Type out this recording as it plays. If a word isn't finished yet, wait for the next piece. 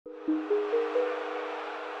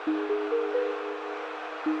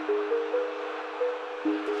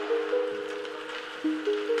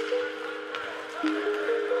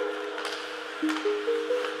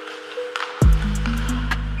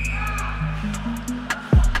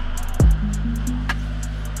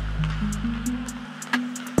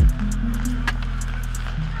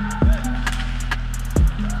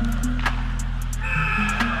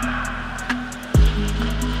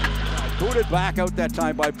Back out that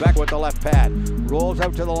time by Beck with the left pad. Rolls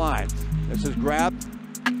out to the line. This is grabbed.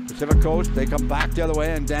 Pacific Coast, they come back the other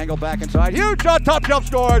way and dangle back inside. Huge shot, top shelf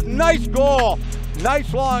scores. Nice goal.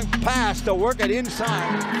 Nice long pass to work it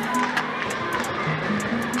inside.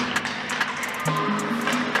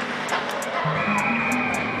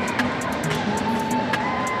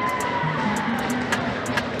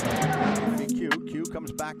 Q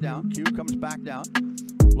comes back down. Q comes back down.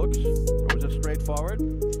 Looks, throws it straight forward.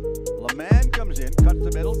 Lammam comes in, cuts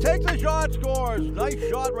the middle, takes a shot, scores. Nice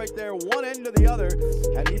shot right there, one end to the other,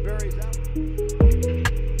 and he buries out.